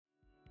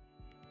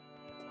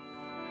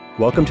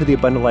Welcome to the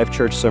Abundant Life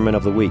Church Sermon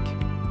of the Week.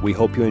 We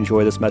hope you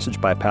enjoy this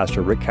message by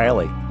Pastor Rick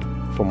Kielley.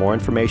 For more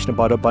information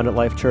about Abundant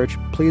Life Church,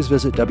 please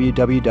visit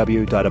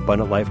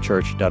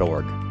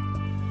www.abundantlifechurch.org.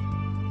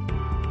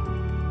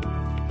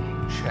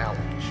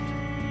 Challenged.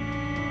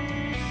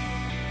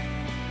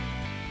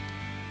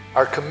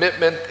 Our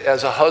commitment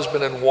as a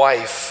husband and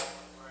wife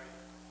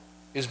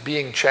is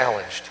being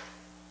challenged.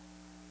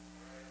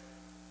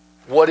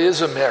 What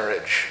is a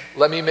marriage?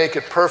 Let me make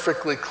it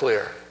perfectly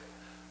clear.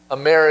 A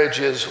marriage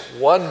is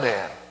one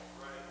man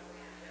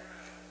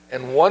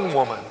and one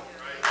woman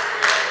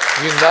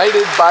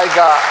united by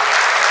God.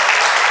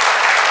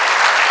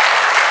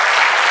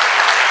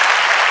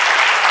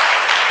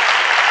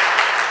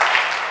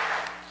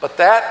 But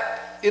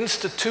that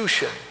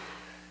institution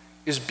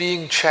is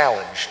being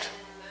challenged.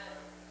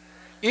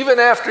 Even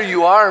after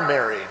you are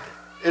married,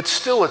 it's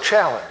still a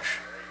challenge.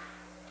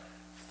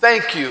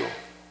 Thank you.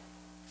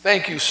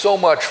 Thank you so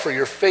much for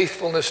your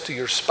faithfulness to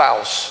your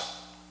spouse.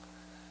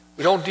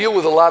 We don't deal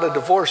with a lot of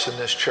divorce in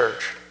this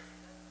church.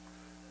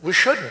 We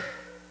shouldn't.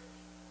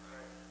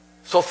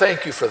 So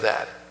thank you for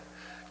that.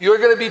 You're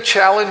going to be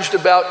challenged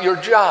about your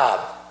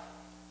job,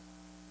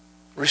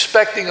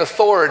 respecting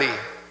authority,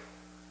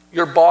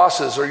 your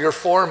bosses or your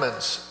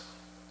foremans.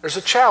 There's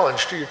a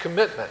challenge to your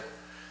commitment.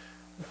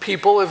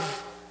 People,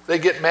 if they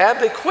get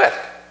mad, they quit.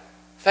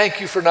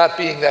 Thank you for not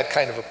being that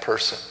kind of a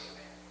person.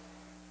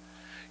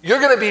 You're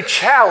going to be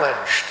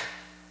challenged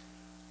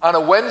on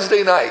a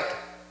Wednesday night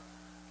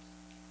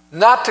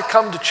not to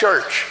come to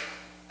church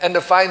and to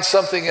find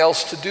something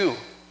else to do.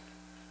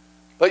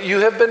 But you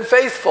have been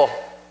faithful.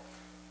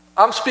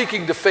 I'm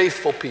speaking to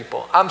faithful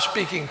people. I'm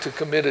speaking to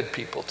committed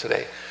people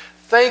today.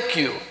 Thank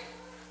you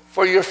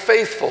for your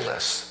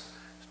faithfulness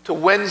to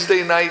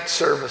Wednesday night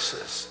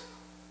services.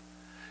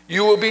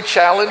 You will be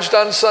challenged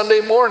on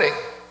Sunday morning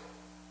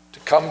to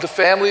come to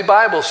family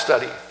Bible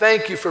study.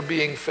 Thank you for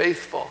being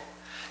faithful.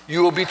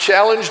 You will be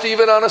challenged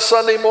even on a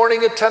Sunday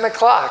morning at 10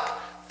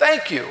 o'clock.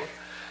 Thank you.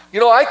 You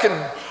know,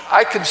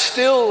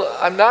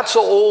 I'm not so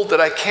old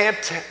that I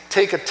can't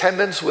take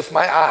attendance with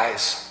my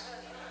eyes.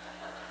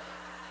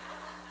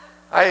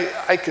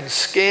 I can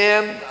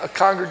scan a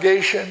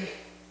congregation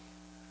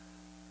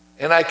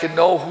and I can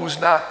know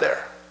who's not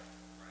there.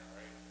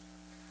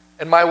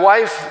 And my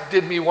wife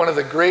did me one of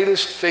the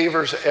greatest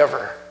favors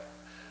ever.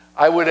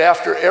 I would,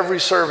 after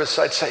every service,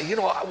 I'd say, you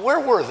know, where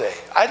were they?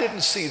 I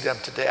didn't see them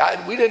today.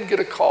 We didn't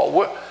get a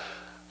call.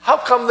 How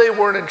come they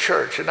weren't in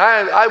church? And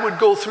I would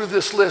go through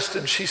this list,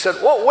 and she said,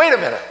 whoa, wait a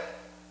minute.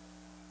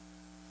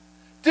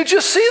 Did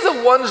you see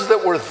the ones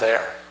that were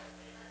there?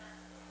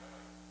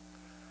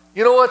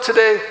 You know what,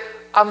 today?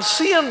 I'm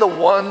seeing the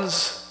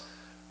ones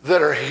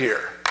that are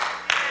here.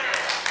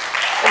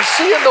 I'm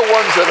seeing the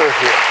ones that are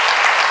here.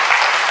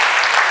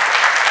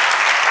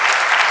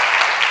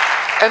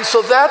 And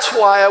so that's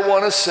why I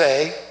want to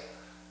say,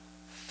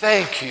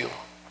 thank you.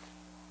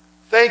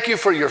 Thank you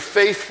for your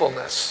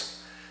faithfulness.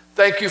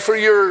 Thank you for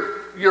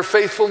your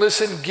faithfulness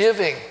in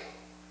giving.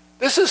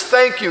 This is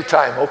thank you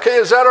time, okay?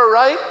 Is that all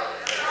right?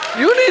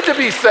 You need to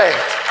be thanked.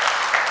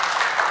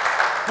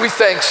 We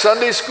thank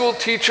Sunday school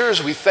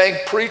teachers. We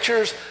thank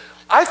preachers.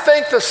 I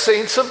thank the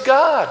saints of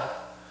God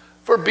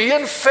for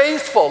being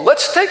faithful.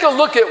 Let's take a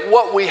look at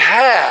what we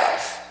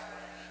have,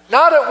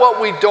 not at what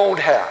we don't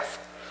have.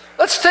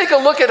 Let's take a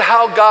look at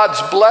how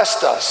God's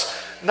blessed us,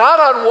 not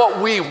on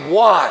what we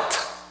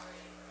want,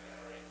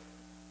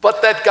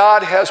 but that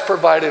God has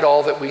provided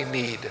all that we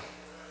need.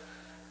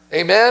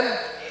 Amen?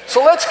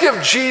 So let's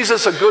give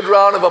Jesus a good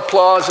round of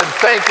applause and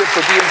thank him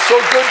for being so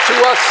good to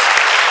us.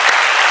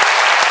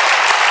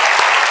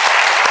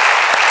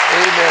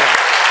 Amen.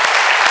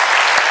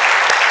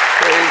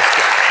 Praise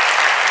God.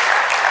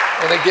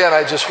 And again,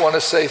 I just want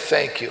to say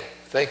thank you.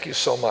 Thank you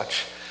so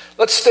much.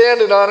 Let's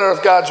stand in honor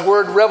of God's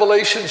word.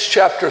 Revelations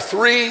chapter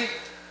 3.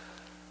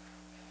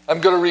 I'm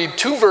going to read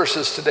 2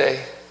 verses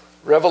today.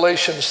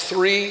 Revelations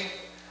 3.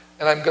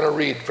 And I'm going to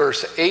read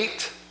verse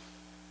 8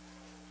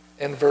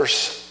 and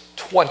verse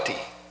 20.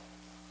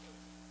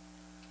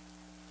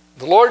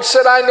 The Lord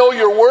said, I know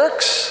your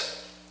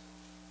works.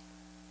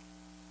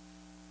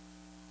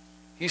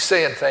 He's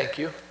saying thank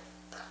you.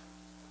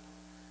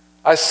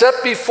 I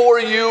set before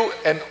you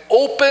an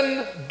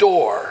open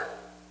door.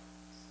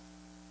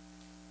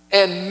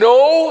 And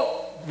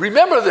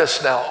remember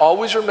this now,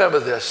 always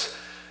remember this.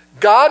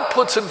 God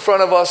puts in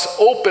front of us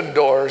open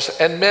doors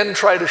and men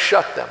try to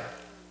shut them.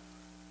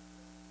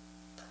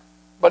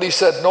 But he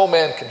said, no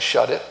man can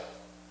shut it.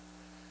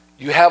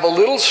 You have a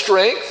little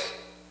strength.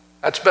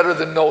 That's better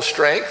than no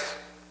strength.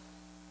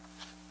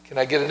 Can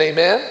I get an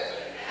amen?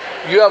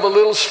 You have a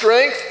little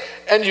strength,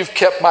 and you've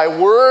kept my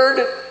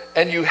word,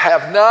 and you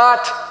have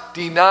not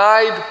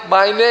denied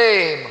my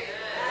name.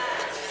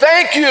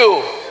 Thank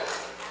you.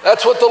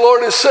 That's what the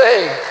Lord is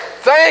saying.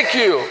 Thank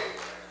you.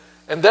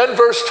 And then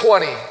verse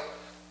 20.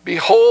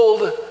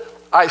 Behold,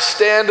 I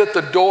stand at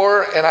the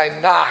door and I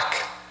knock.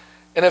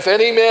 And if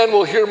any man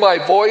will hear my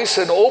voice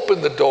and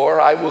open the door,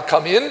 I will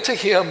come into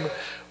him,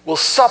 will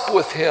sup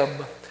with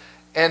him,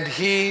 and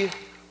he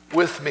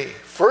with me.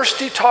 First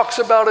he talks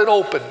about an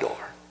open door.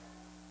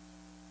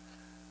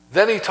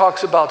 Then he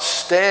talks about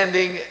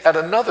standing at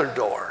another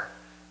door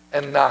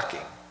and knocking.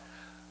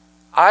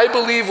 I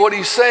believe what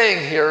he's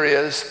saying here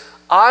is,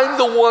 I'm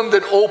the one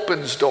that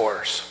opens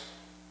doors,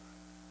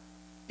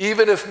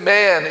 even if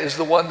man is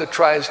the one that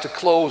tries to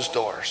close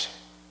doors.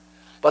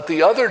 But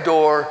the other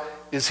door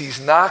is he's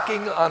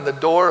knocking on the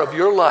door of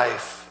your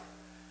life,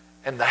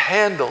 and the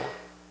handle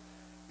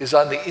is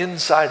on the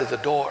inside of the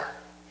door.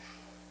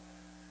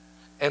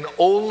 And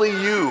only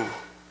you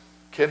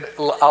can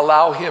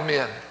allow him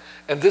in.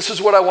 And this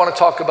is what I want to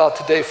talk about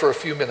today for a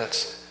few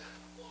minutes.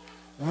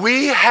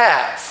 We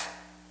have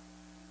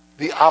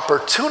the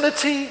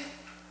opportunity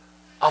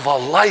of a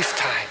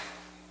lifetime.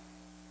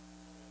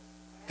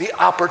 The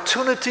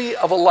opportunity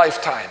of a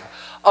lifetime.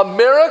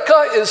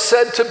 America is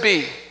said to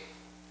be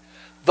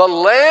the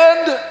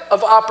land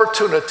of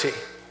opportunity.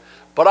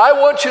 But I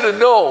want you to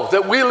know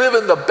that we live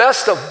in the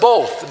best of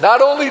both.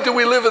 Not only do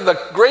we live in the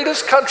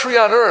greatest country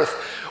on earth,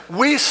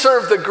 we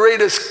serve the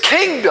greatest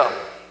kingdom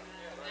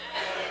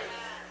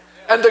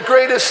and the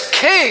greatest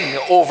king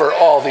over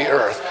all the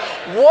earth.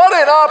 What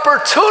an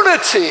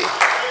opportunity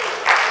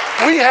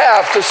we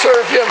have to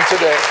serve him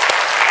today.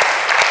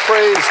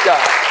 Praise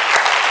God.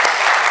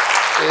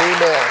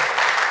 Amen.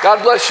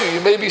 God bless you.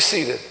 You may be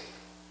seated.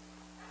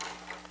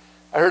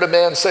 I heard a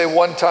man say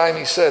one time,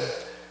 he said,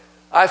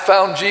 I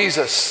found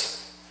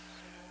Jesus.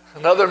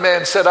 Another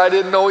man said, I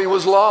didn't know he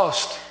was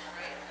lost.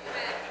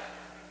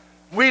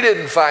 We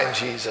didn't find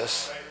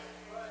Jesus.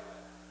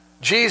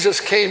 Jesus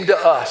came to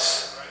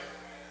us.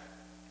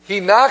 He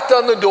knocked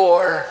on the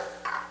door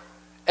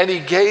and he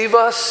gave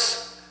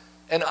us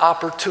an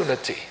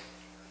opportunity.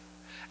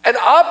 An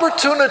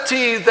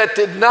opportunity that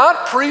did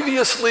not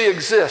previously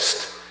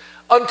exist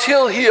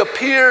until he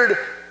appeared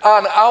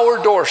on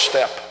our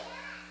doorstep.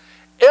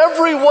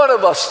 Every one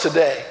of us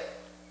today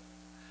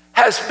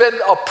has been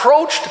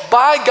approached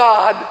by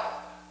God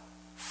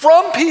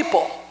from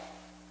people.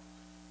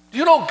 Do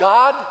you know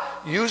God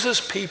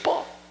uses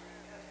people?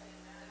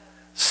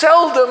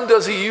 Seldom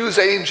does he use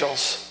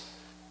angels.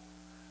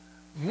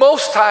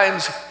 Most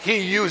times he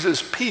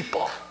uses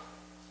people.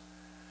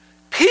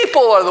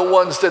 People are the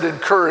ones that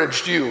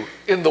encouraged you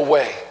in the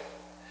way.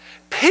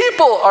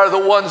 People are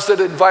the ones that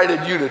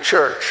invited you to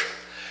church.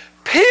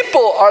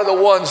 People are the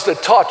ones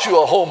that taught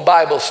you a home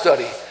Bible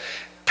study.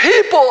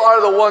 People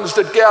are the ones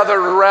that gathered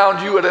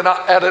around you at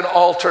an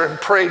altar and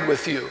prayed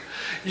with you.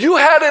 You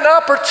had an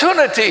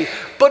opportunity,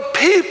 but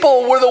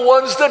people were the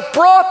ones that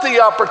brought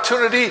the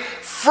opportunity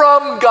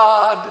from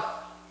God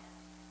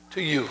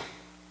to you.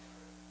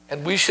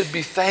 And we should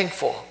be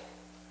thankful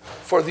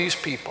for these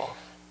people.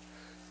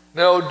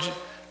 No,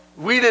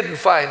 we didn't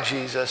find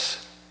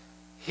Jesus.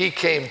 He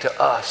came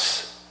to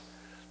us.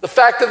 The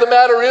fact of the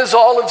matter is,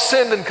 all have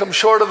sinned and come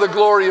short of the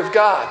glory of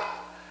God,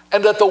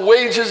 and that the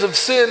wages of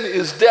sin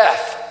is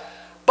death.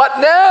 But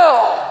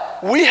now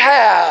we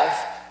have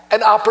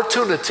an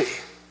opportunity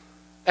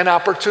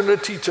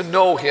to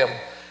know him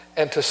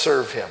and to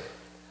serve him.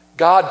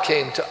 God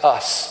came to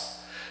us.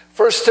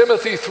 1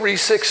 Timothy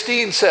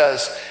 3:16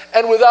 says,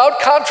 and without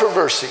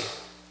controversy,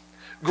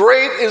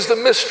 great is the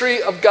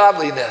mystery of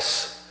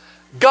godliness.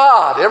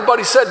 God,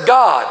 everybody said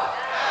God.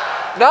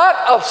 Not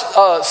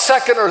a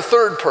second or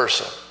third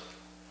person,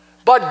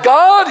 but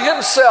God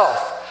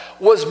himself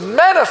was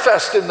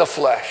manifest in the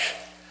flesh,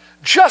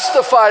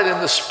 justified in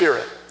the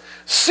spirit,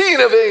 seen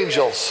of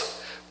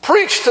angels,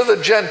 preached to the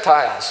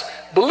Gentiles,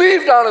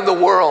 believed on in the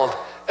world,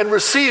 and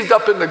received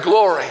up into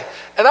glory.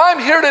 And I'm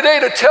here today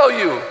to tell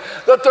you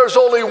that there's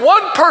only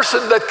one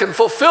person that can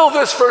fulfill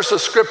this verse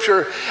of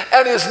scripture,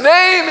 and his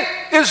name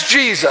is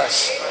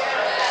Jesus.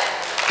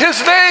 His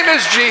name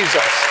is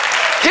Jesus.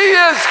 He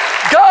is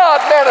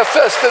God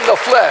manifest in the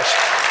flesh.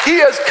 He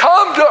has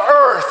come to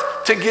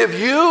earth to give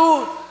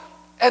you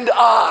and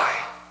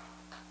I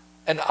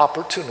an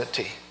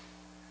opportunity.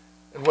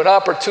 And when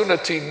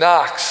opportunity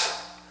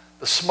knocks,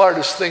 the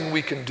smartest thing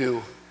we can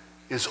do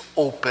is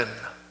open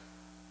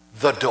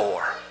the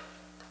door.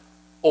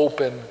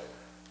 Open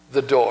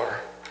the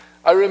door.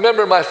 I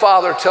remember my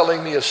father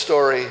telling me a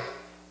story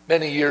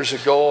many years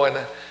ago,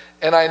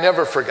 and I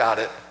never forgot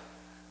it.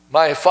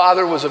 My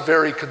father was a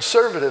very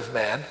conservative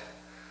man,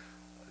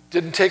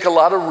 didn't take a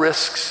lot of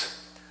risks,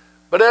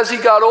 but as he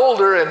got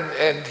older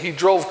and he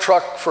drove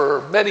truck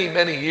for many,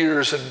 many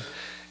years,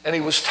 and he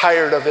was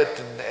tired of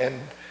it,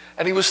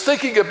 and he was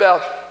thinking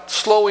about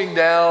slowing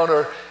down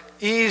or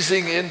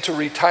easing into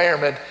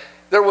retirement.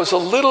 There was a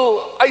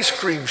little ice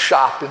cream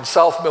shop in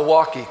South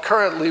Milwaukee.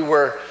 Currently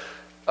we're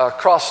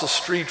across the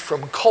street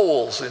from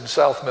Kohl's in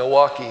South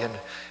Milwaukee, and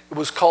it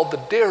was called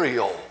the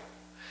Dario.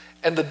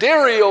 And the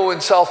Dario in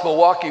South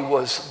Milwaukee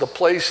was the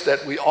place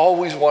that we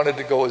always wanted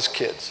to go as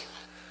kids.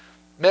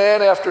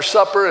 Man, after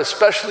supper,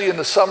 especially in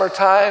the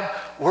summertime,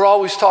 we're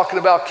always talking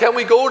about, can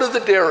we go to the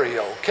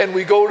Dario? Can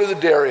we go to the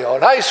Dario?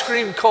 An ice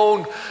cream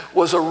cone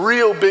was a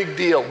real big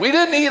deal. We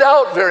didn't eat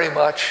out very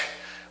much.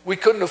 We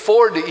couldn't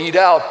afford to eat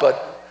out,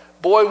 but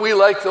boy, we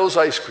liked those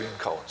ice cream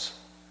cones.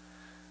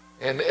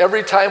 And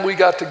every time we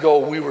got to go,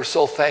 we were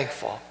so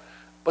thankful.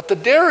 But the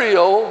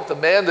Dario, the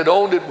man that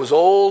owned it, was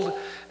old,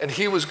 and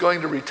he was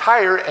going to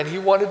retire, and he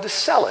wanted to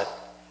sell it.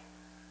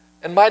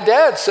 And my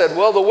dad said,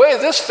 well, the way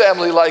this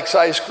family likes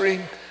ice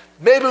cream,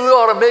 maybe we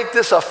ought to make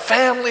this a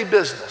family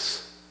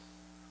business.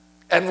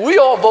 And we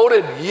all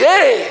voted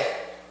yay.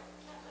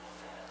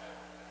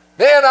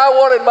 Man, I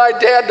wanted my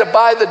dad to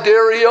buy the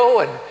Dario,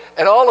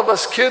 and all of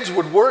us kids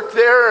would work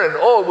there, and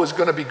it was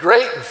going to be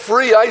great, and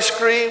free ice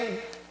cream.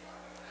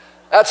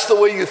 That's the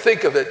way you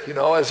think of it,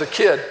 as a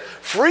kid.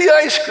 Free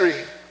ice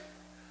cream.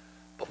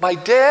 But my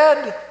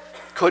dad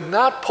could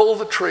not pull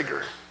the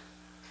trigger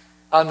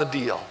on the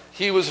deal.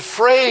 He was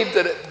afraid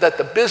that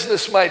the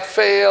business might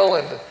fail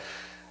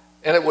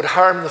and it would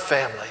harm the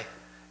family.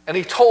 And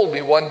he told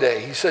me one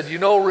day, he said,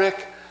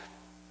 Rick,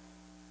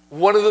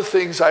 one of the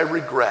things I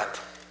regret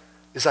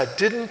is I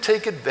didn't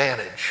take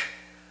advantage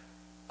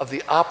of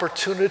the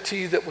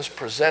opportunity that was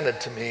presented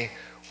to me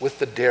with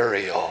the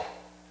Dario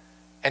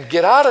and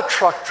get out of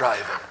truck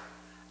driving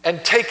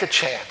and take a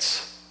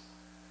chance.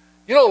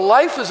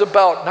 Life is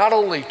about not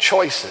only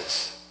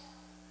choices,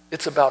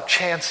 it's about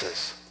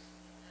chances.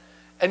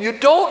 And you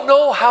don't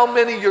know how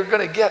many you're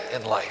going to get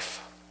in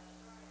life.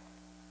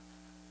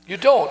 You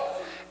don't.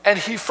 And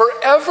he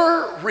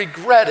forever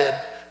regretted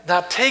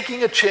not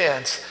taking a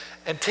chance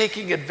and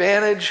taking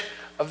advantage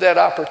of that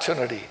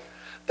opportunity.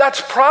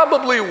 That's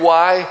probably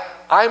why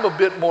I'm a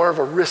bit more of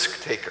a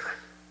risk taker.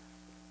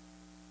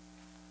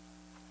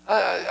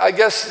 I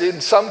guess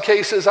in some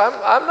cases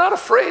I'm not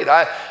afraid.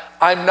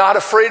 I'm not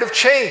afraid of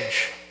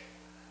change.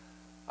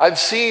 I've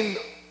seen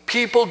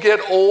people get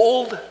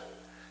old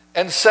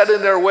and set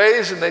in their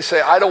ways, and they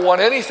say, I don't want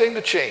anything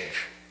to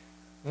change.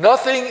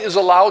 Nothing is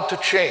allowed to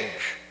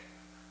change.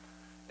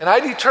 And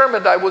I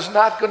determined I was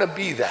not going to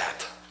be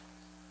that.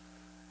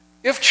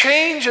 If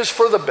change is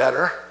for the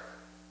better,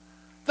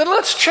 then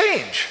let's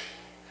change.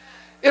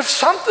 If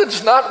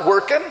something's not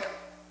working,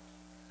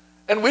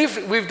 and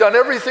we've done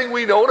everything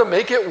we know to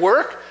make it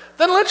work,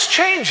 then let's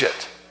change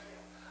it.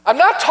 I'm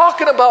not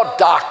talking about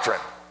doctrine.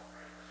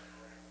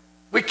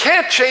 We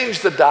can't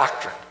change the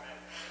doctrine.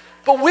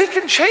 But we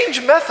can change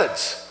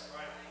methods.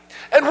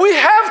 And we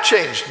have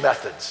changed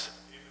methods.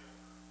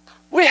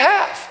 We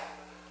have.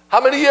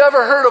 How many of you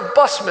ever heard of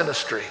bus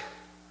ministry?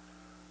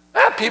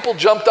 People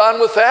jumped on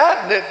with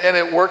that, and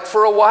it worked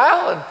for a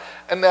while,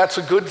 and that's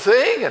a good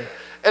thing.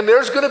 And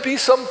there's going to be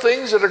some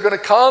things that are going to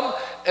come,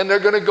 and they're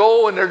going to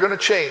go, and they're going to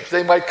change.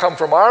 They might come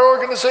from our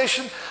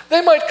organization.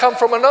 They might come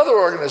from another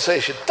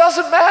organization.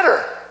 Doesn't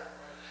matter.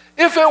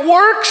 If it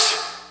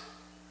works,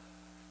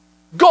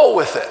 go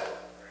with it.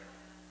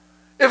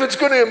 If it's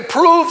going to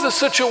improve the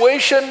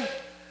situation,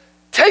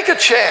 take a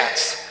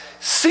chance.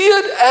 See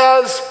it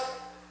as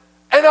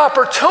an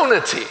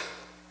opportunity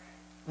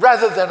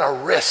rather than a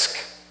risk.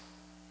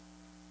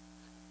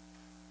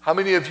 How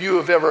many of you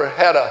have ever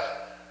had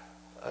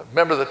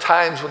remember the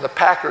times when the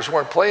Packers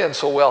weren't playing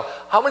so well?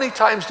 How many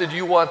times did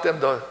you want them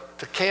to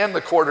can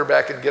the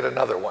quarterback and get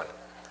another one?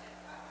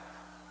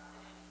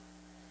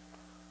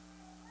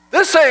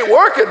 This ain't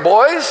working,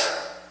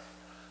 boys.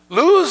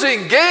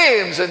 Losing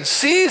games and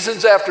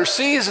seasons after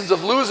seasons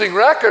of losing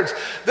records.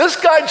 This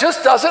guy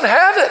just doesn't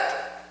have it.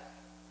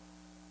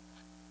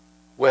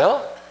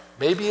 Well,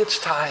 maybe it's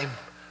time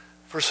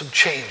for some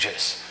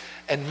changes.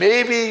 And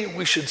maybe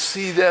we should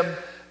see them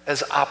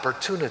as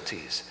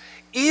opportunities.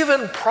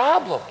 Even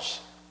problems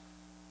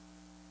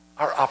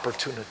are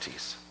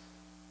opportunities.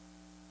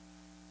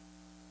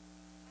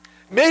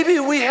 Maybe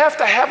we have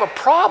to have a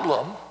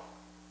problem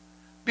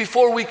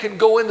before we can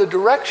go in the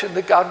direction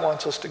that God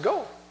wants us to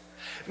go.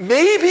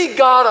 Maybe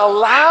God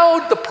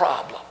allowed the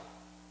problem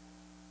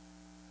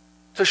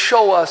to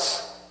show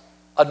us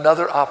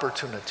another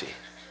opportunity.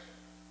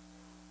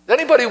 Is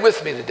anybody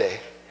with me today?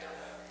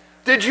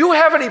 Did you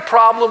have any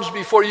problems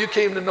before you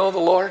came to know the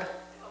Lord?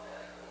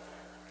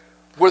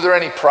 Were there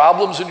any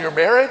problems in your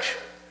marriage?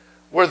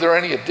 Were there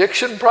any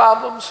addiction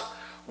problems?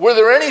 Were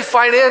there any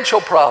financial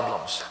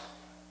problems?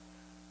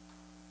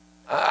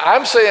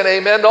 I'm saying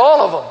amen to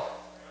all of them.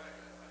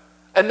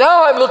 And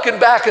now I'm looking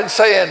back and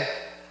saying,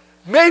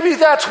 maybe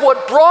that's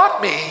what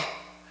brought me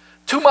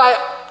to my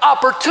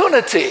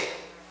opportunity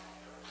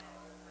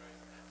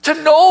to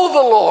know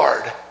the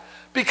Lord.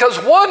 Because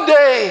one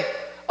day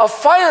a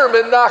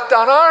fireman knocked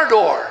on our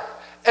door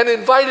and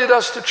invited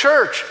us to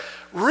church.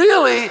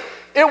 Really,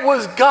 it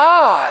was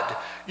God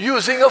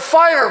using a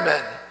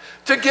fireman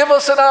to give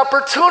us an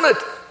opportunity,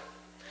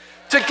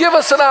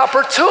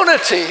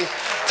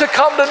 to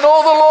come to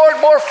know the Lord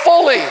more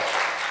fully.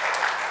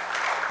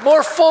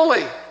 More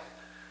fully.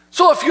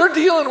 So if you're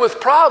dealing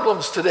with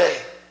problems today,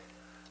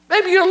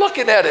 maybe you're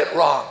looking at it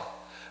wrong.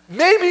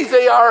 Maybe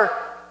they are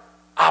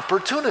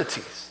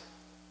opportunities.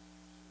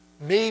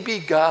 Maybe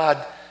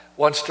God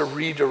wants to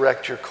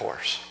redirect your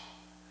course.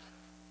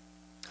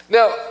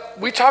 Now,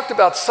 we talked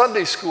about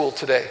Sunday school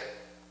today.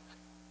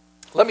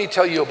 Let me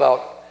tell you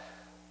about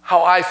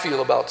how I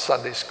feel about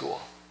Sunday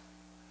school.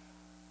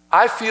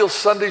 I feel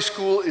Sunday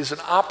school is an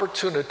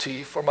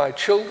opportunity for my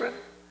children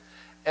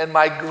and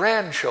my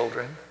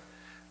grandchildren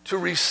to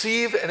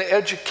receive an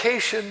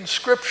education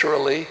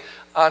scripturally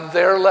on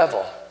their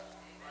level.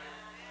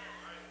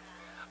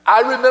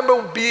 I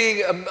remember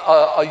being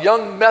a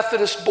young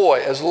Methodist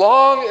boy, as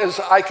long as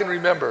I can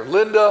remember.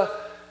 Linda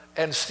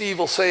and Steve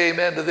will say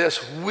amen to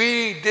this.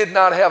 We did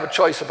not have a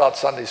choice about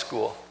Sunday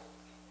school.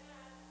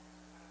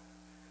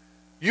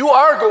 You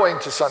are going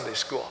to Sunday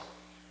school.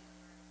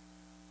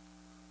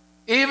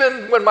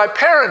 Even when my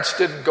parents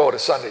didn't go to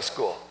Sunday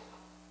school.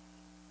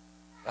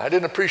 I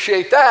didn't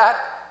appreciate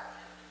that,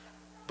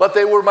 but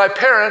they were my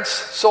parents,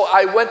 so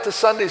I went to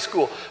Sunday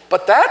school.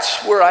 But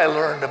that's where I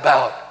learned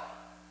about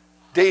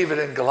David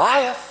and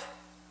Goliath.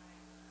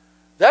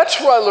 That's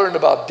where I learned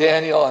about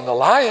Daniel and the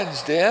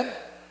lion's den.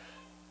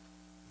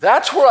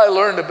 That's where I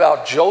learned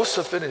about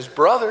Joseph and his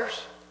brothers.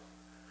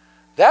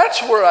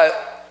 That's where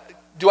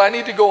do I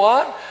need to go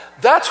on?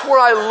 That's where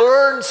I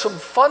learned some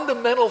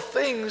fundamental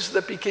things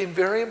that became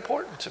very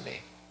important to me.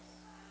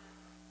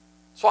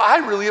 So I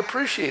really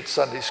appreciate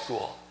Sunday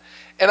school.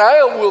 And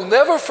I will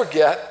never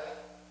forget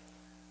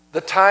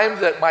the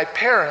time that my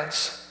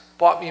parents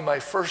bought me my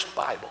first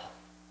Bible.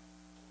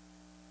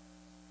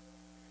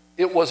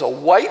 It was a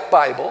white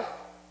Bible,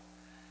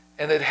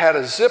 and it had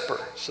a zipper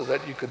so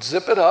that you could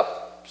zip it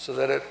up so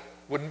that it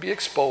wouldn't be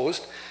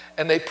exposed.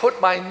 And they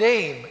put my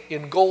name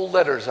in gold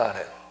letters on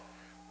it.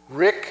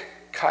 Rick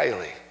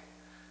Kielley.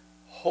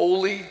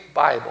 Holy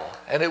Bible.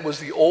 And it was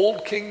the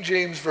old King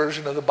James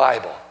Version of the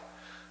Bible.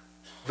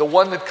 The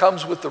one that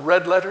comes with the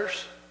red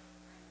letters.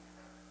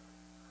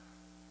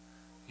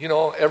 You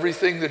know,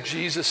 everything that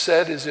Jesus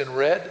said is in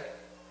red.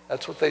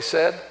 That's what they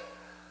said.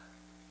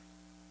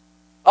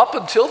 Up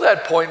until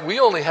that point, we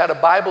only had a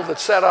Bible that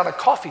sat on a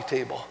coffee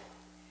table.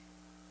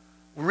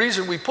 The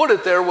reason we put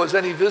it there was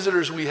any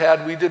visitors we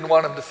had, we didn't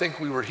want them to think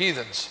we were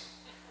heathens.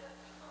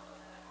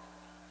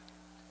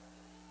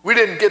 We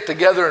didn't get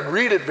together and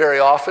read it very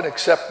often,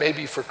 except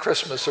maybe for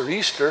Christmas or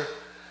Easter.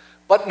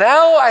 But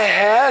now I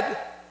had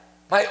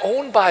my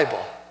own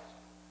Bible.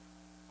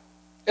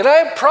 And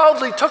I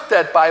proudly took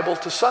that Bible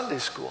to Sunday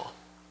school.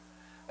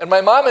 And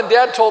my mom and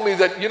dad told me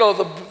that, you know,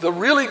 the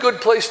really good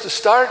place to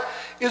start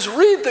is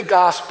read the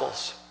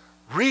Gospels.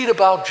 Read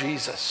about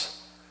Jesus.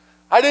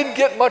 I didn't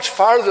get much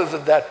farther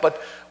than that,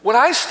 but when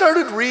I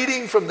started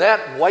reading from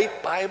that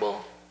white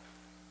Bible,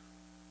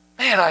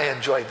 man, I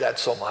enjoyed that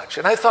so much.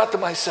 And I thought to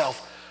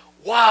myself,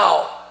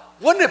 wow,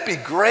 wouldn't it be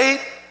great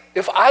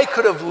if I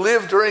could have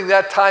lived during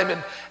that time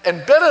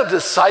and been a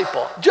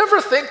disciple? Did you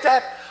ever think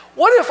that?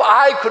 What if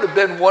I could have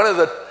been one of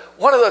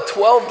the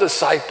 12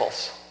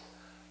 disciples?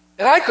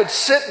 And I could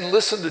sit and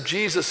listen to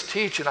Jesus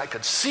teach, and I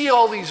could see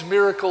all these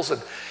miracles,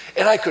 and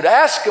I could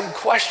ask him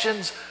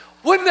questions.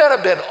 Wouldn't that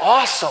have been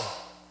awesome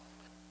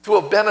to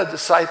have been a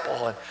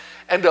disciple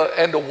and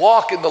to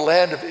walk in the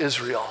land of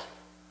Israel?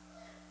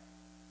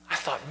 I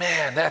thought,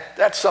 man,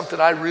 that's something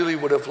I really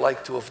would have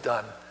liked to have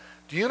done.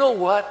 Do you know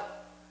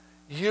what?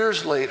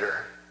 Years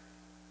later,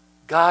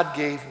 God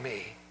gave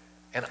me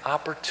an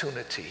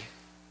opportunity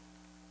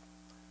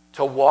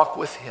to walk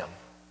with him,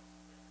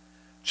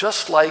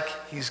 just like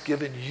he's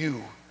given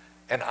you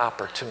an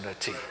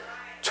opportunity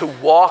to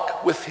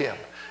walk with him.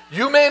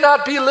 You may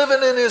not be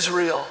living in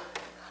Israel,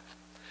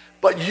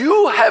 but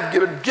you have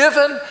been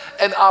given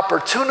an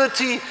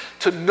opportunity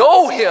to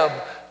know him,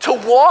 to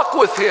walk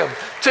with him,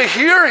 to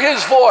hear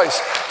his voice,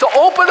 to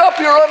open up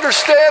your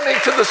understanding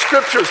to the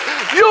scriptures.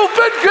 You've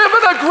been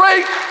given a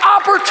great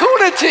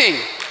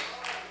opportunity.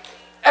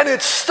 And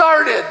it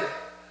started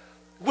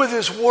with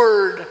his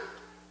word.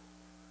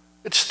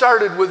 It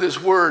started with his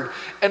word,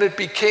 and it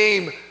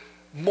became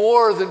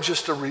more than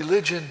just a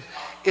religion.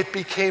 It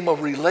became a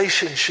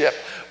relationship.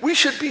 We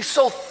should be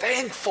so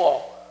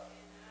thankful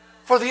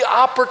for the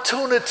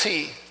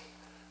opportunity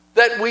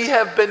that we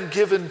have been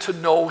given to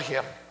know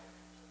him.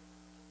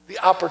 The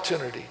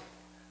opportunity.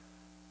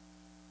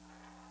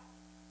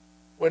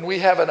 When we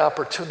have an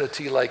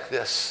opportunity like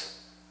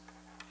this,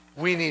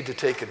 we need to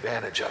take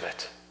advantage of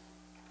it.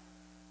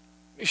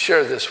 Let me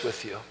share this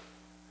with you.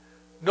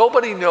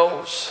 Nobody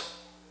knows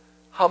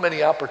how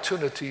many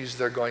opportunities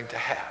they're going to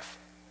have.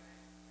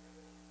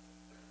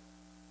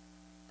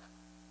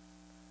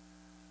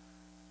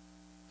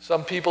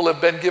 Some people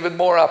have been given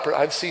more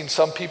opportunity. I've seen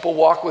some people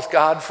walk with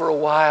God for a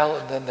while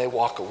and then they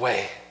walk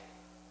away.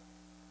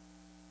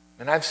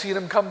 And I've seen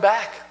them come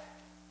back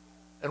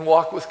and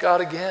walk with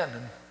God again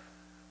and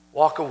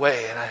walk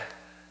away. And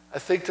I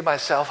think to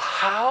myself,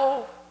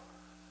 how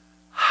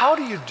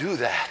do you do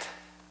that?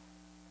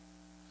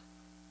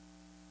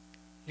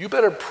 You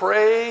better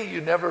pray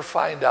you never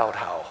find out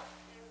how.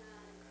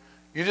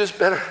 You just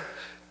better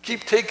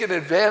keep taking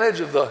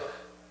advantage of the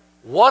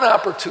one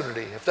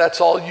opportunity. If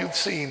that's all you've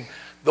seen,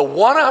 the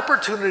one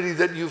opportunity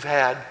that you've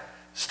had,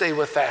 stay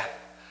with that.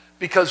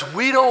 Because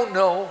we don't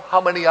know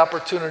how many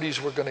opportunities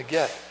we're going to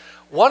get.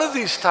 One of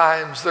these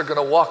times they're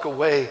going to walk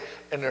away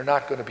and they're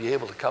not going to be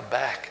able to come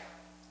back.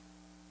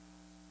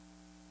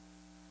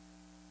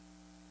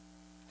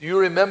 Do you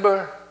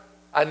remember?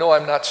 I know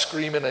I'm not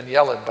screaming and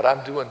yelling, but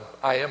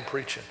I am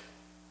preaching.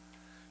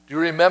 Do you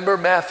remember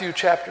Matthew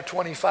chapter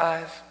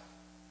 25?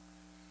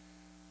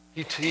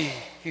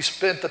 He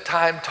spent the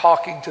time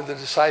talking to the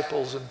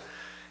disciples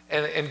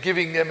and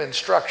giving them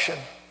instruction.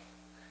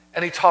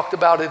 And he talked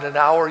about it an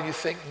hour, you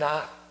think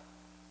not?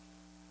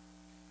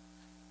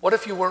 What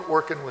if you weren't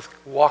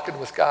walking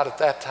with God at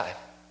that time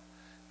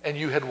and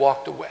you had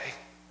walked away?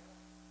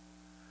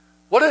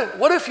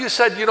 What if you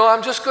said,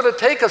 I'm just going to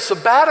take a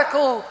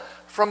sabbatical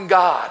from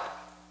God,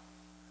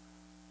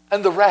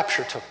 and the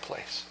rapture took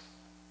place?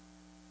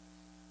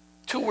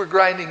 2 were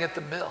grinding at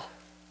the mill.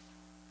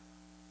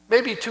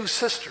 Maybe 2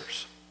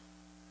 sisters.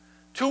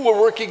 2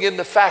 were working in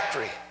the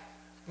factory.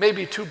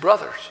 Maybe 2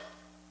 brothers.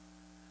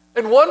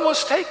 And one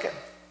was taken,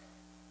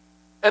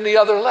 and the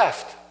other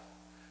left.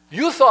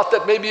 You thought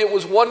that maybe it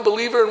was 1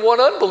 believer and 1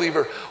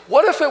 unbeliever.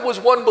 What if it was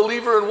 1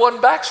 believer and 1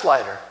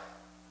 backslider?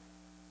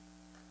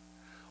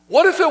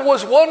 What if it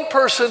was 1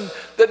 person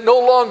that no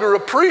longer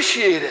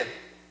appreciated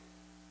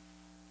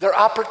their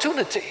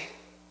opportunity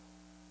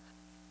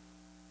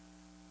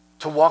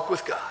to walk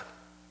with God?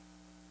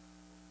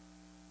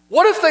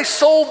 What if they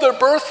sold their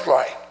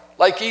birthright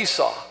like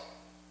Esau?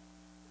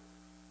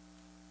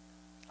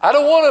 I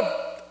don't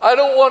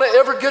want to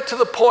ever get to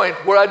the point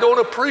where I don't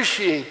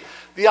appreciate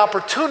the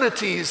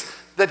opportunities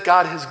that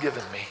God has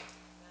given me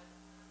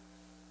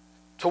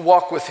to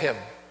walk with him.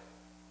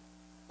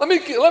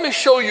 Let me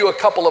show you a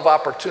couple of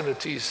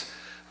opportunities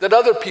that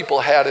other people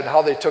had and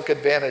how they took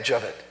advantage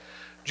of it.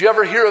 Did you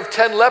ever hear of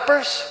 10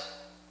 lepers?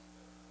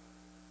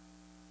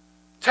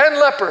 10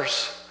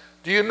 lepers.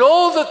 Do you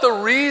know that the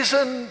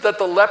reason that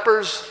the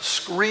lepers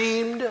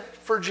screamed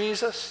for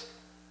Jesus?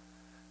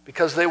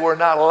 Because they were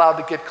not allowed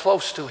to get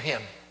close to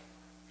him.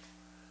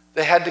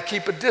 They had to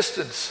keep a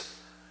distance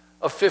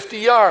of 50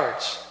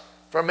 yards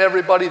from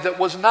everybody that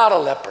was not a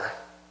leper.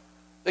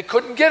 They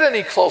couldn't get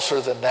any closer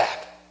than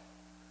that.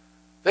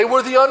 They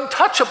were the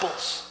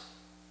untouchables.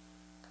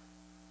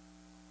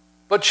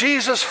 But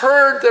Jesus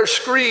heard their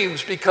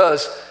screams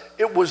because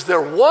it was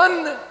their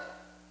one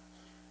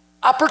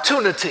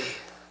opportunity.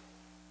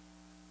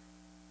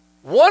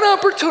 One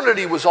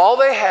opportunity was all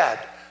they had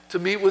to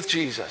meet with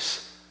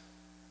Jesus,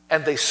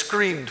 and they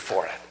screamed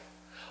for it.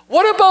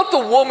 What about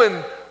the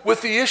woman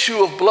with the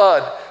issue of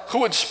blood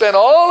who had spent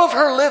all of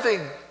her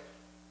living,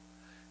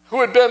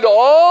 who had been to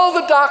all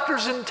the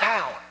doctors in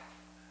town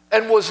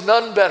and was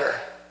none better?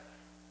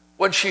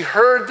 When she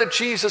heard that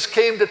Jesus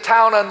came to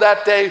town on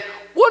that day,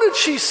 what did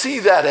she see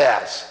that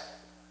as?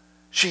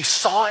 She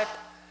saw it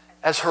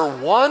as her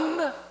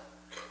one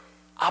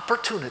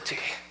opportunity.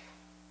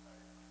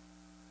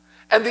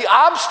 And the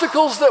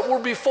obstacles that were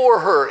before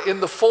her in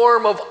the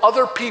form of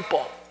other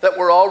people that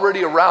were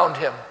already around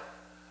him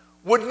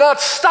would not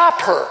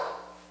stop her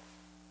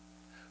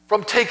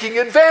from taking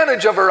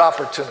advantage of her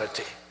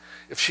opportunity.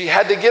 If she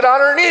had to get on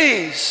her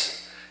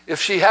knees,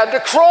 if she had to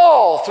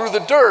crawl through the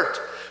dirt,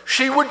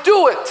 she would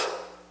do it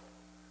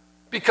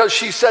because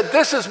she said,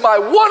 this is my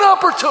one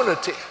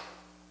opportunity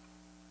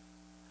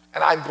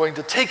and I'm going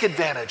to take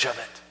advantage of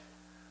it.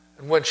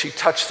 And when she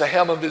touched the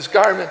hem of his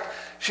garment,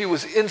 she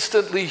was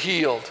instantly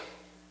healed.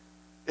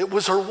 It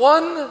was her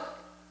one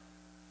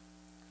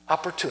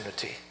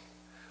opportunity.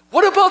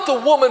 What about the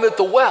woman at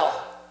the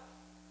well?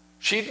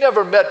 She'd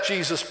never met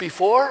Jesus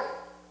before.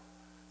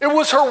 It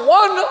was her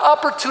one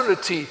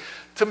opportunity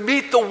to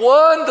meet the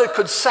one that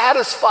could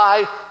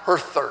satisfy her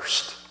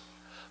thirst.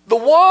 The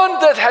one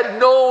that had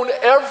known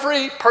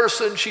every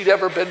person she'd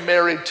ever been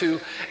married to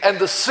and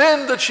the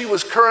sin that she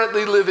was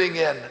currently living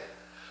in.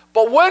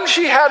 But when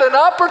she had an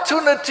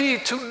opportunity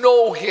to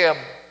know him,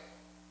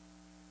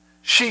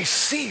 she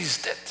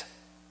seized it.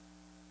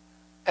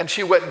 And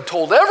she went and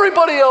told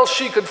everybody else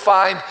she could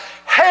find,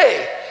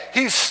 hey,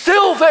 he's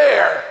still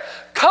there.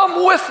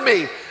 Come with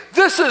me.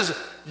 This is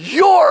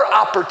your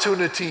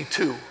opportunity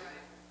too.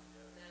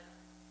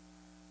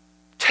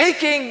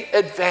 Taking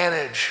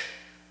advantage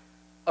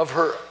of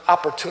her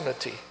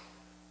opportunity.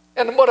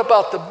 And what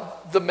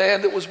about the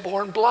man that was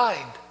born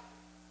blind?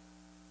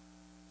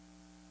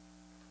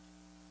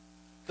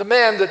 The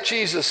man that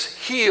Jesus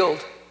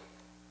healed.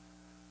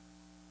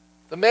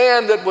 The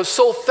man that was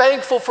so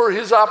thankful for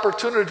his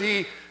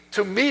opportunity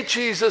to meet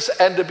Jesus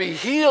and to be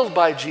healed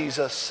by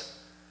Jesus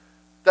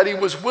that he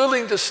was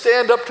willing to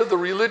stand up to the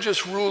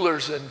religious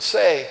rulers and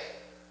say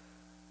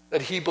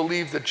that he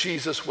believed that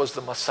Jesus was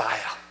the Messiah.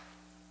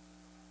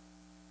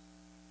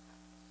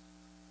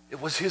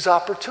 It was his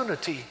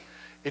opportunity.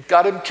 It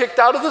got him kicked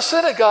out of the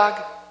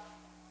synagogue.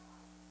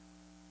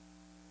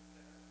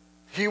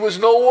 He was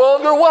no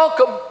longer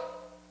welcome.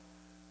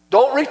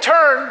 Don't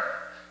return.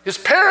 His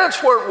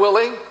parents weren't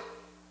willing.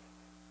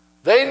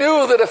 They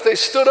knew that if they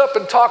stood up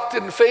and talked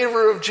in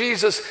favor of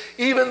Jesus,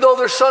 even though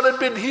their son had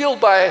been healed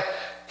by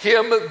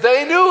him,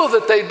 they knew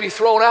that they'd be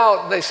thrown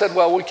out. And they said,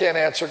 well, we can't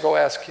answer. Go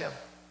ask him.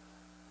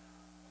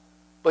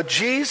 But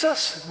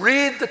Jesus,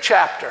 read the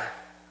chapter.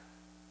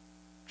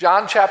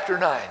 John chapter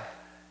 9.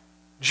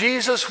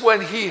 Jesus,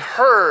 when he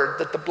heard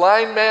that the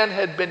blind man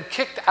had been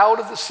kicked out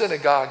of the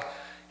synagogue,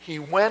 he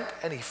went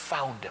and he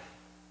found him.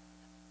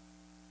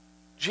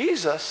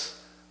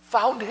 Jesus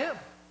found him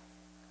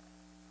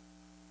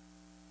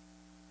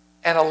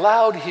and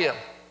allowed him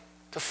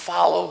to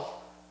follow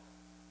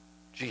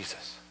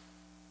Jesus.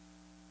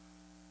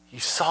 He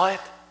saw it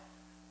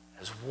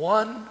as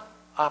one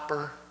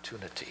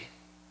opportunity.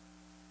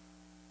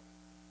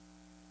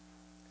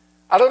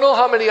 I don't know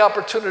how many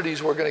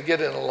opportunities we're going to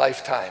get in a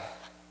lifetime.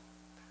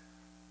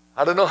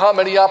 I don't know how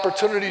many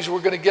opportunities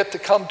we're going to get to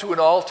come to an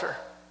altar.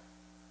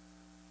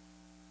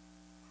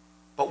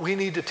 But we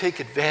need to take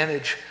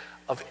advantage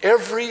of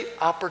every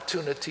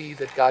opportunity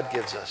that God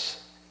gives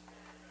us.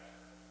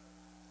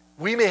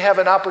 We may have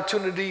an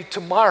opportunity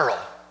tomorrow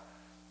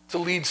to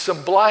lead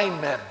some blind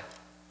men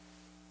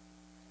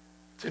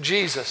to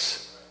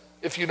Jesus,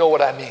 if you know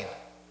what I mean.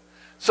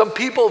 Some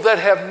people that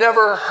have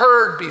never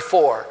heard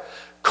before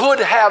could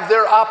have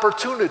their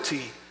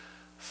opportunity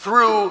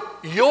through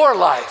your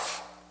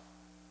life.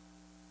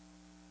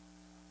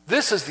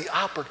 This is the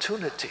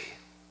opportunity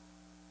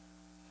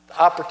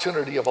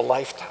of a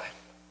lifetime.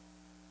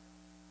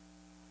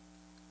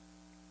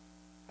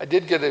 I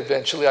did get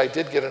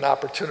an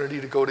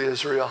opportunity to go to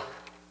Israel.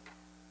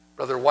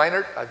 Brother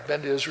Weinert, I've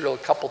been to Israel a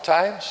couple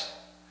times.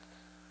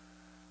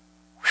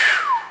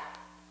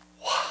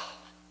 Whew. Wow.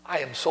 I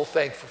am so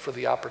thankful for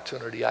the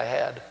opportunity I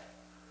had.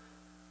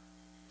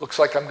 Looks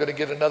like I'm going to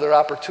get another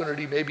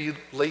opportunity maybe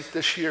late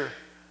this year.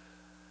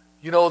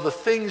 You know, the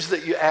things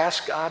that you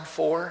ask God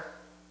for,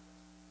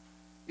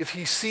 if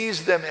he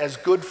sees them as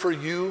good for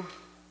you,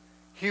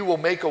 he will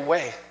make a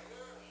way.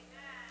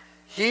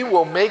 He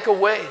will make a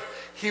way.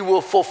 He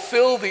will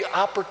fulfill the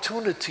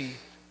opportunity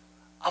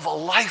of a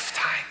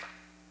lifetime.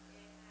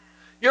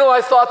 You know,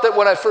 I thought that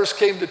when I first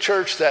came to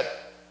church that,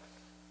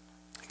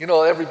 you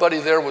know, everybody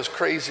there was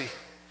crazy.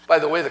 By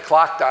the way, the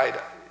clock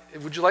died.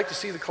 Would you like to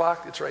see the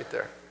clock? It's right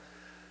there.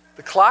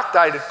 The clock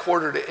died at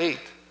 7:45.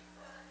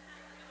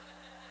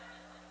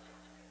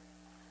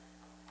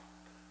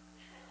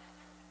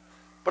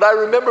 But I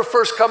remember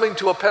first coming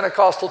to a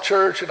Pentecostal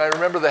church, and I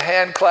remember the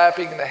hand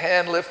clapping and the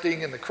hand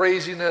lifting and the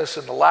craziness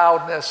and the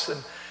loudness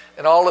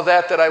and all of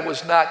that I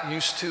was not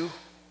used to,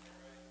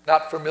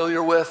 not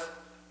familiar with.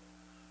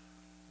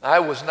 I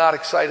was not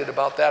excited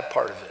about that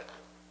part of it.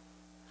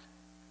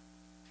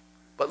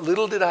 But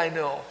little did I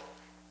know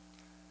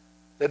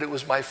that it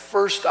was my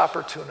first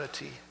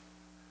opportunity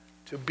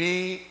to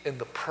be in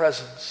the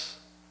presence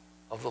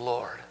of the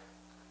Lord.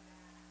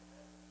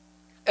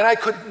 And I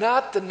could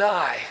not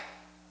deny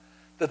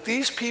that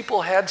these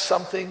people had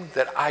something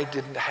that I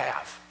didn't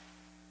have.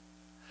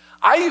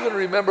 I even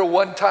remember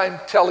one time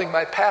telling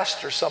my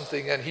pastor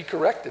something, and he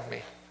corrected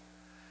me.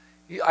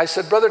 I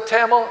said, Brother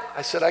Tamil,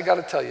 I said, I got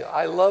to tell you,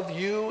 I love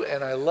you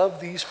and I love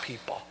these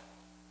people.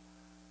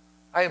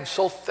 I am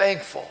so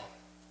thankful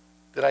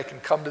that I can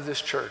come to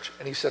this church.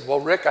 And he said, well,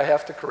 Rick, I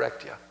have to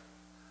correct you.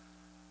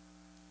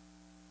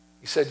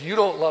 He said, you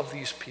don't love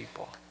these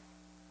people.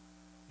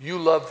 You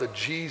love the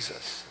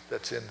Jesus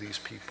that's in these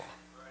people.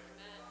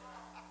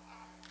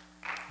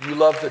 You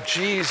love the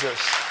Jesus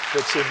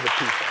that's in the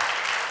people.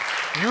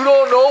 You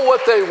don't know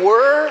what they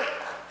were,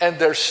 and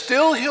they're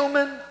still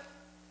human.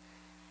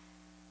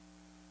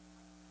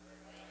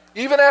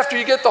 Even after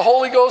you get the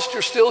Holy Ghost,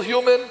 you're still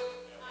human.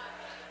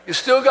 You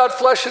still got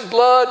flesh and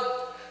blood.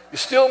 You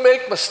still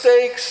make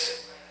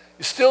mistakes.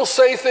 You still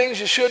say things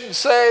you shouldn't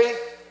say.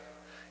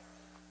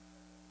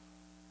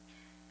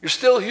 You're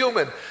still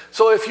human.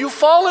 So if you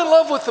fall in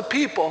love with the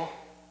people,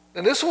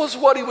 and this was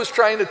what he was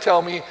trying to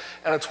tell me,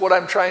 and it's what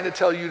I'm trying to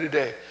tell you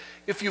today.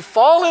 If you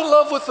fall in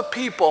love with the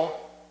people,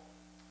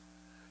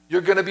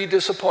 you're going to be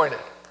disappointed.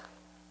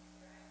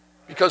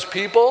 Because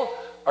people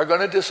are going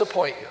to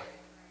disappoint you.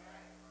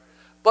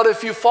 But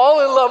if you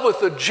fall in love with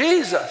the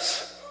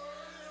Jesus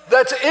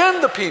that's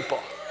in the people,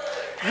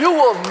 you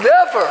will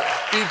never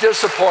be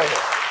disappointed.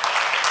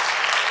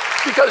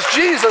 Because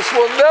Jesus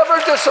will never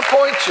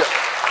disappoint you.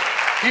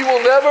 He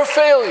will never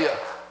fail you.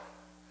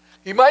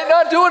 He might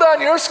not do it on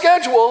your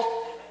schedule.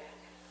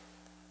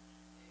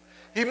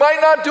 He might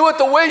not do it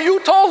the way you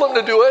told him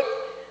to do it.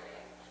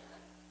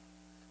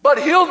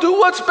 But he'll do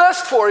what's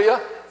best for you.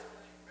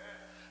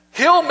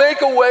 He'll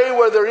make a way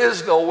where there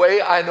is no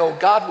way. I know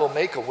God will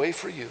make a way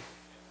for you.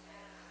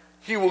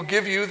 He will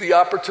give you the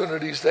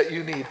opportunities that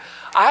you need.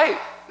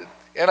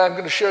 And I'm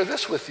going to share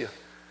this with you.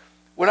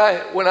 When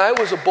I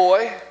was a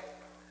boy,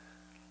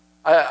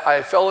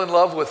 I fell in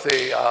love with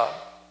a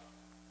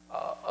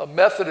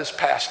Methodist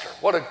pastor.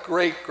 What a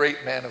great,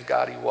 great man of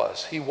God he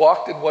was. He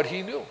walked in what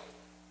he knew.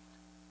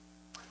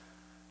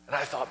 And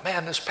I thought,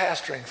 man, this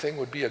pastoring thing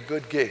would be a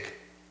good gig.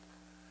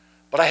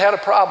 But I had a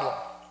problem.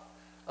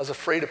 I was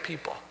afraid of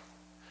people.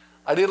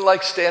 I didn't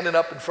like standing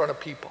up in front of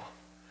people.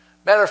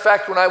 Matter of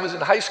fact, when I was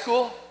in high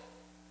school,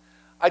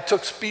 I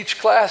took speech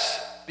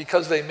class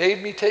because they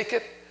made me take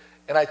it,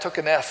 and I took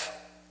an F.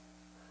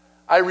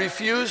 I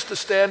refused to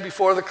stand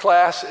before the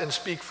class and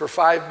speak for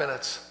 5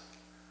 minutes.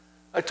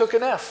 I took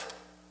an F.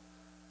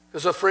 I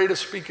was afraid of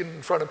speaking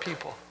in front of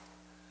people.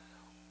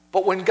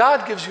 But when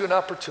God gives you an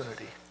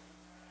opportunity,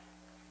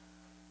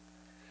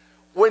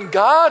 when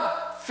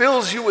God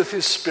fills you with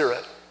his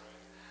Spirit,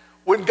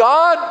 when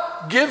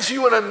God gives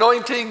you an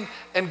anointing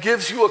and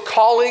gives you a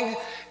calling,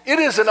 it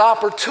is an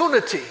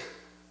opportunity.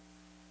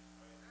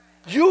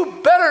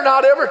 You better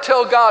not ever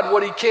tell God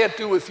what he can't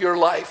do with your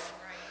life,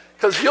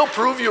 because he'll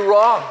prove you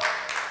wrong.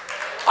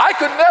 I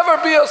could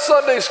never be a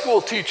Sunday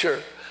school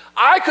teacher.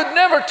 I could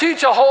never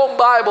teach a home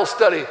Bible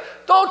study.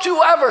 Don't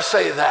you ever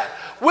say that.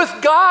 With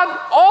God,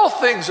 all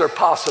things are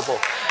possible.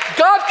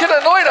 God can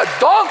anoint a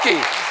donkey.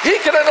 He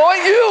can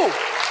anoint you.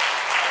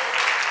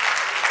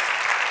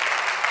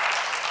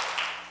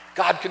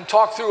 God can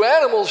talk through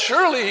animals.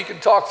 Surely he can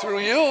talk through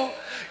you.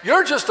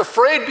 You're just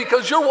afraid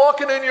because you're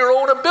walking in your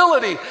own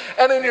ability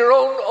and in your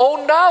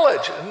own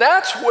knowledge. And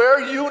that's where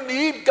you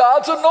need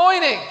God's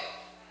anointing.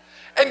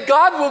 And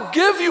God will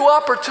give you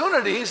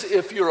opportunities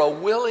if you're a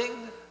willing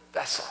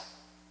vessel.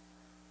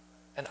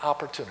 An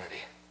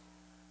opportunity.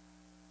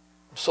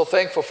 I'm so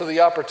thankful for the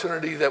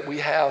opportunity that we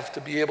have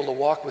to be able to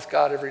walk with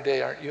God every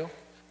day, aren't you?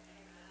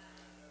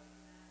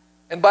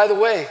 And by the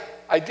way,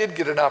 I did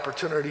get an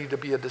opportunity to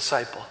be a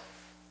disciple.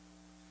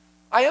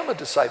 I am a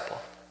disciple.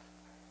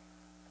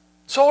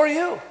 So are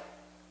you.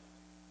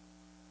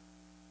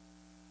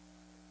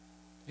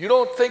 You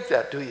don't think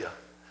that, do you?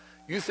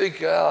 You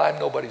think, I'm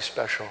nobody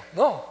special.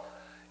 No,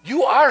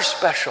 you are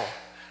special.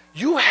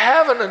 You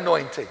have an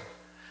anointing.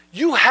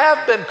 You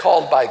have been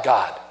called by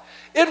God.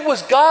 It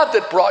was God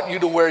that brought you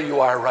to where you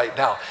are right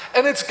now.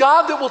 And it's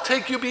God that will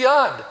take you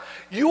beyond.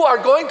 You are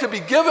going to be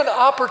given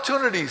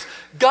opportunities.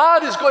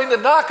 God is going to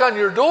knock on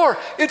your door.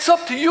 It's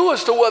up to you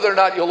as to whether or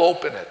not you'll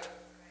open it.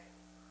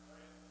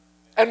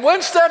 And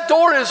once that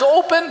door is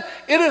open,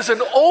 it is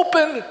an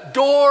open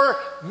door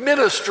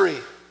ministry.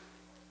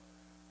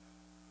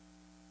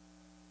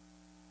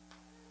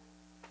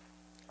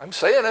 I'm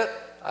saying it.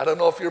 I don't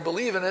know if you're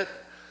believing it.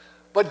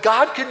 But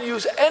God can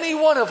use any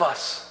one of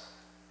us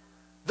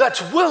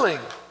that's willing.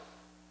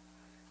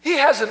 He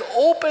has an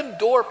open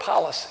door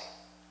policy.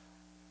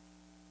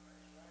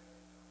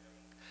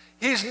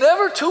 He's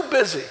never too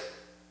busy.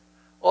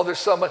 Oh, there's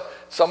some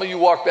of you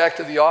walk back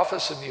to the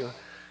office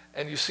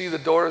and you see the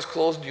door is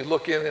closed and you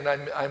look in and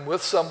I'm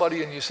with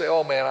somebody and you say,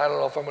 oh man, I don't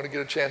know if I'm going to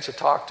get a chance to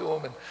talk to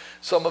him. And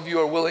some of you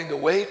are willing to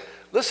wait.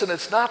 Listen,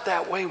 it's not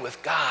that way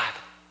with God.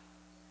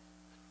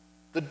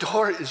 The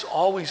door is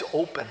always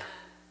open.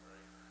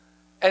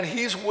 And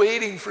he's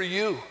waiting for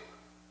you.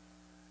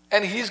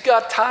 And he's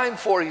got time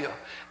for you.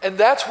 And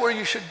that's where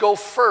you should go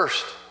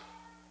first.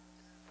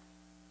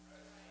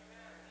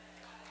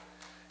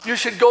 You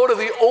should go to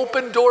the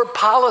open door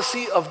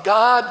policy of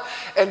God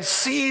and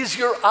seize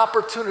your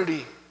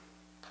opportunity.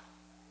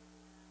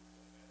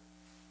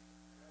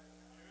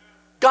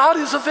 God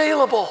is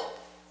available.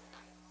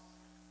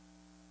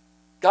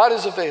 God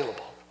is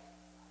available.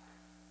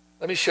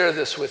 Let me share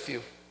this with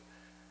you.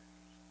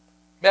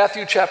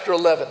 Matthew chapter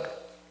 11.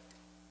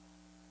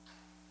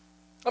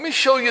 Let me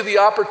show you the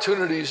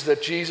opportunities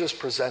that Jesus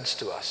presents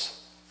to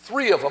us.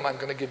 3 of them I'm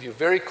going to give you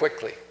very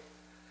quickly.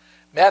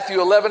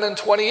 Matthew 11 and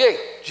 28.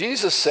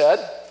 Jesus said,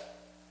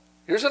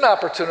 here's an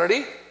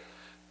opportunity.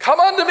 Come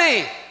unto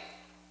me,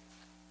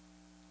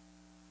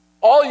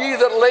 all ye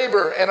that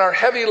labor and are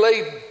heavy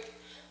laden.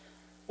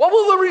 What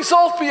will the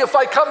result be if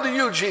I come to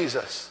you,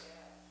 Jesus?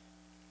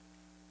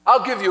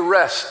 I'll give you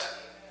rest.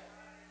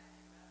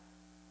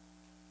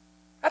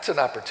 That's an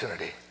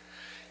opportunity.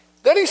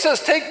 Then he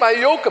says, take my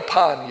yoke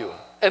upon you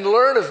and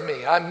learn of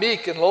me. I'm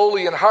meek and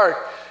lowly in heart,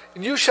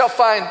 and you shall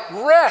find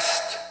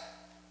rest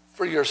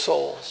for your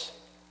souls.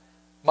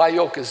 My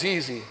yoke is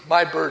easy,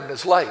 my burden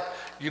is light.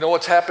 You know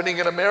what's happening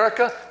in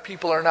America?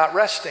 People are not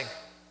resting.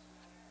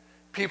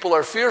 People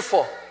are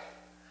fearful.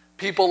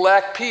 People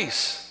lack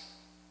peace.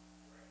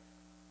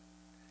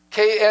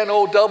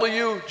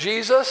 K-N-O-W,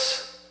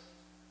 Jesus.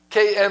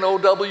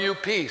 K-N-O-W,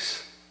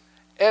 peace.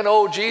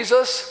 N-O,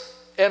 Jesus.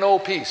 N-O,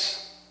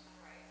 peace.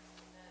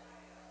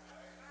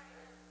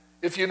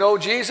 If you know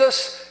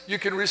Jesus, you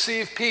can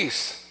receive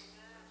peace.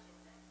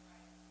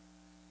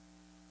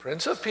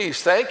 Prince of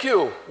Peace, thank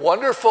you.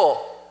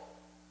 Wonderful.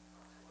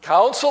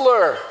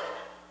 Counselor.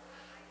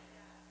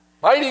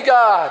 Mighty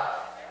God.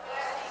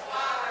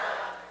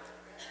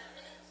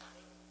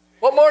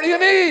 What more do you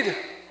need?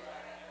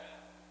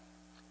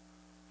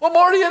 What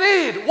more do you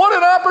need? What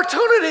an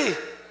opportunity.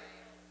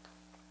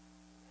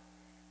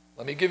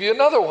 Let me give you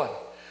another one.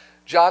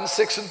 John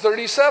 6 and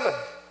 37.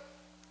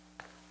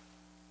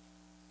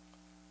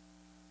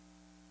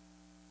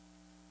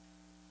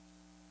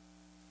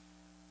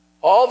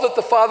 All that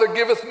the Father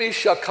giveth me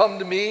shall come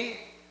to me,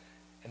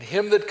 and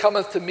him that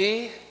cometh to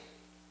me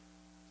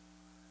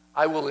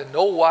I will in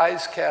no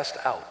wise cast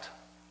out.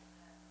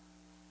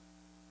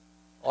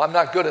 Oh, I'm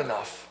not good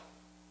enough.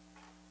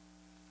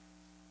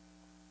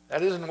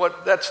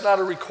 That's not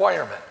a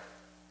requirement.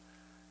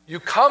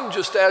 You come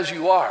just as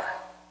you are.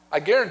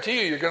 I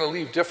guarantee you, you're going to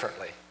leave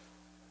differently.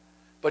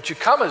 But you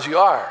come as you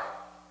are.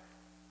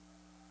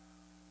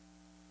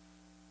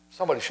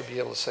 Somebody should be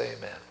able to say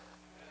amen.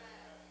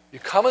 You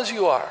come as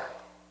you are,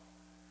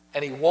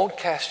 and he won't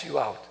cast you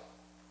out.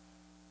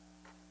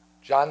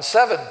 John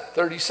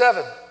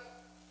 7:37.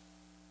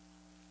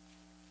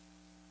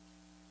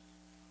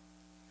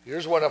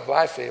 Here's one of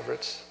my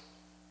favorites.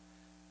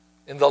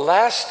 In the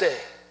last day,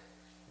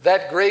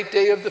 that great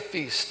day of the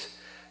feast,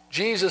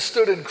 Jesus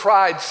stood and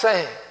cried,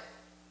 saying,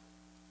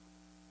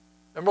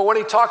 remember when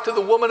he talked to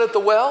the woman at the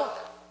well?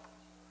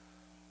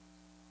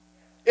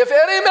 If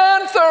any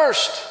man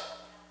thirst,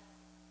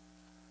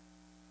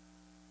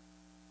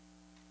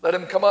 let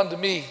him come unto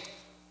me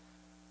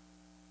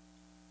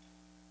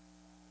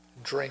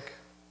and drink.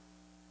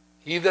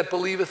 He that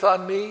believeth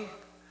on me,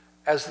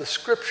 as the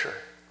scripture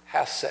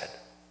hath said.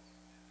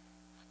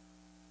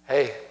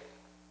 Hey,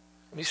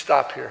 let me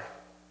stop here.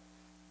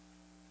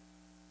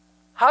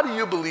 How do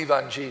you believe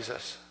on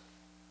Jesus?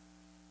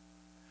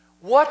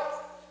 What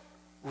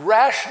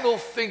rational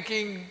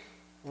thinking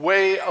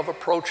way of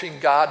approaching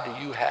God do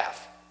you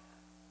have?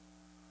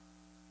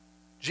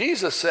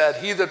 Jesus said,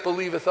 he that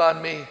believeth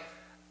on me,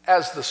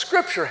 as the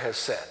scripture has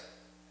said.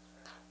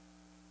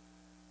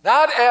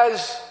 Not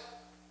as,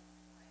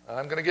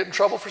 I'm going to get in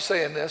trouble for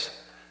saying this,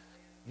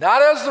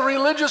 not as the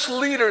religious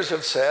leaders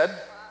have said,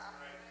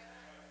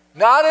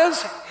 not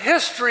as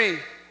history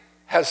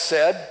has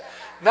said,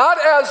 not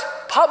as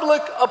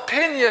public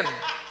opinion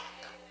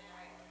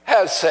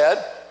has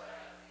said,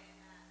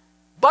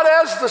 but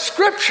as the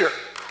scripture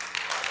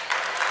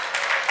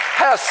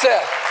has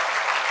said.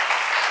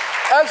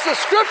 As the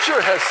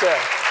scripture has said.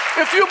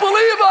 If you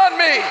believe on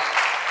me,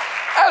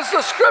 as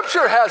the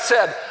scripture has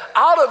said,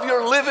 out of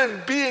your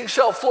living being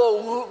shall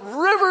flow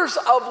rivers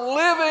of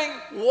living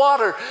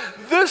water.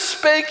 This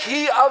spake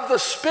he of the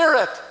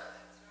Spirit.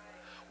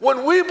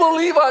 When we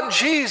believe on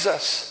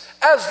Jesus,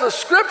 as the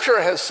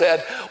scripture has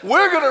said,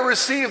 we're going to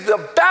receive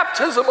the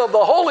baptism of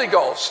the Holy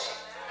Ghost.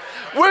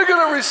 We're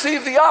going to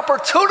receive the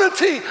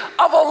opportunity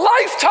of a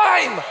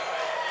lifetime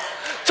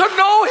to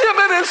know him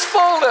in his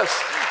fullness,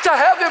 to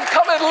have him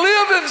come and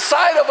live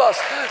inside of us,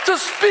 to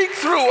speak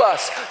through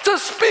us, to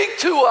speak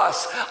to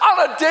us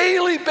on a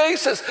daily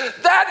basis.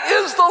 That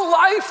is the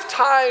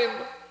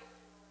lifetime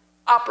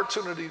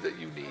opportunity that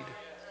you need.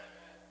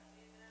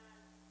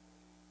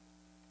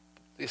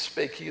 They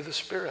spake he of the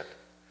Spirit,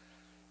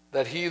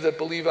 that he that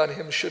believe on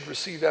him should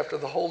receive after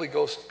the Holy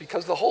Ghost,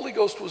 because the Holy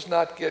Ghost was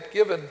not yet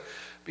given,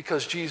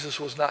 because Jesus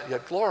was not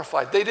yet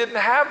glorified. They didn't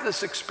have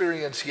this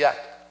experience yet.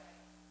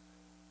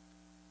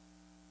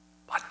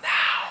 But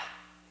now,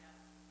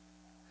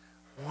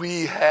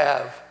 we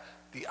have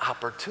the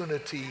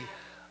opportunity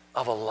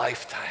of a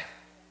lifetime.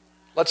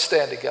 Let's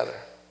stand together.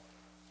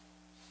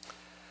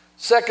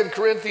 2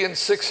 Corinthians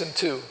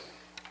 6:2.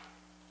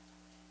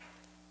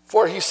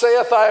 For he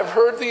saith, I have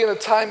heard thee in a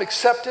time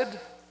accepted,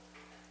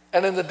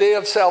 and in the day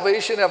of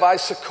salvation have I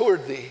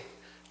succored thee.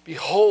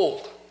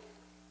 Behold,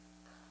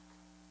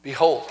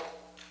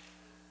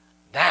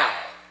 now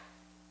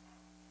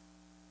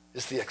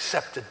is the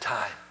accepted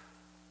time.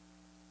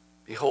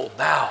 Behold,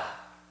 now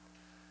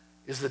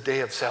is the day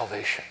of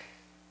salvation.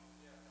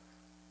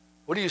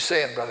 What are you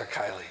saying, Brother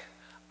Kielley?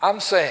 I'm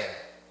saying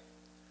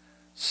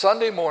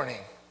Sunday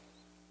morning,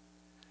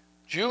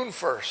 June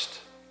 1st,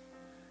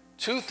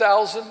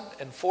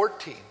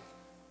 2014,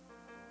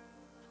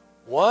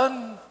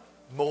 one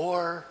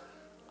more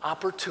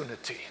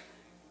opportunity.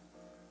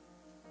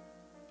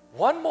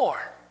 One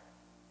more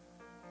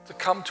to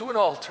come to an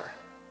altar,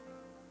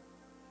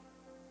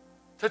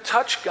 to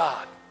touch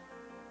God,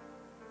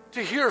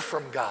 to hear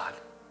from God,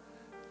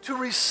 to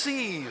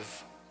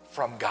receive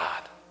from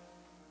God.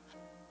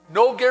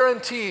 No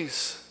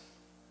guarantees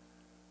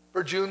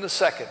for June the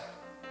 2nd.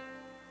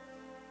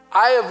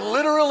 I have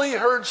literally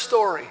heard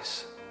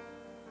stories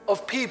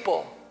of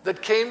people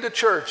that came to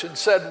church and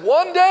said,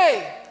 one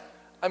day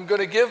I'm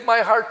going to give my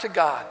heart to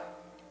God.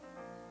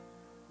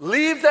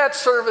 Leave that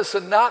service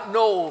and not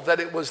know that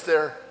it was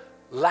their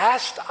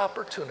last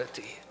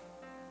opportunity.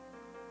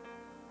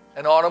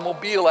 An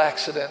automobile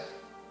accident.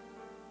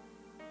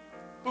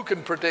 Who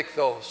can predict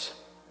those?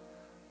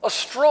 A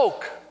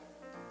stroke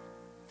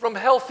from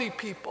healthy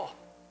people.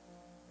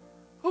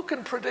 Who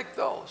can predict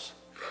those?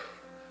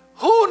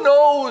 Who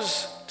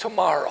knows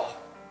tomorrow?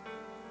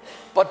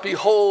 But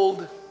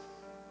behold,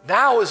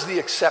 now is the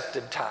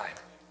accepted time.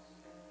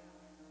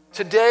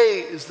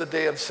 Today is the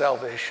day of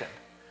salvation.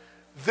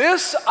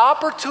 This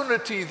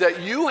opportunity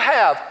that you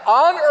have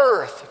on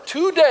earth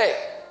today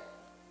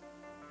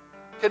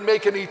can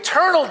make an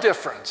eternal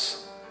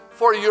difference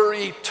for your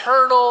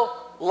eternal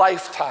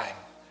lifetime.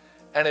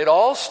 And it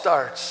all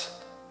starts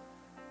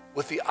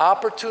with the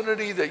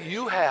opportunity that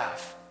you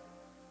have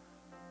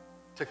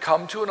to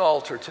come to an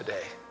altar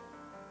today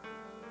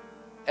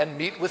and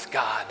meet with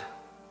God.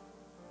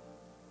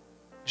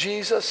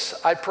 Jesus,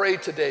 I pray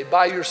today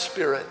by your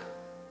Spirit,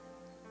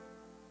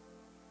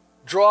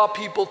 draw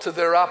people to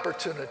their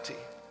opportunity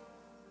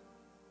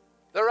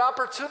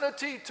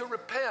to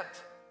repent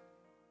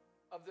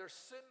of their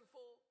sinful.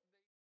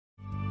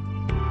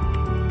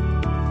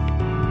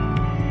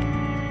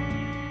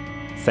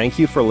 Thank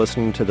you for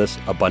listening to this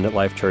Abundant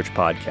Life Church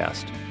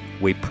podcast.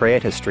 We pray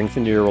it has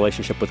strengthened your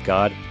relationship with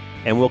God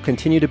and will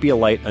continue to be a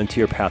light unto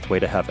your pathway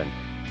to heaven.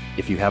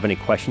 If you have any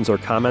questions or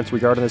comments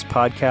regarding this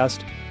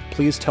podcast,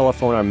 please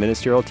telephone our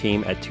ministerial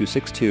team at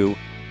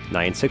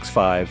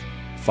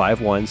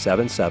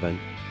 262-965-5177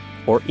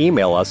 or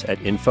email us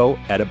at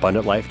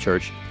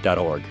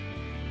info@abundantlifechurch.org.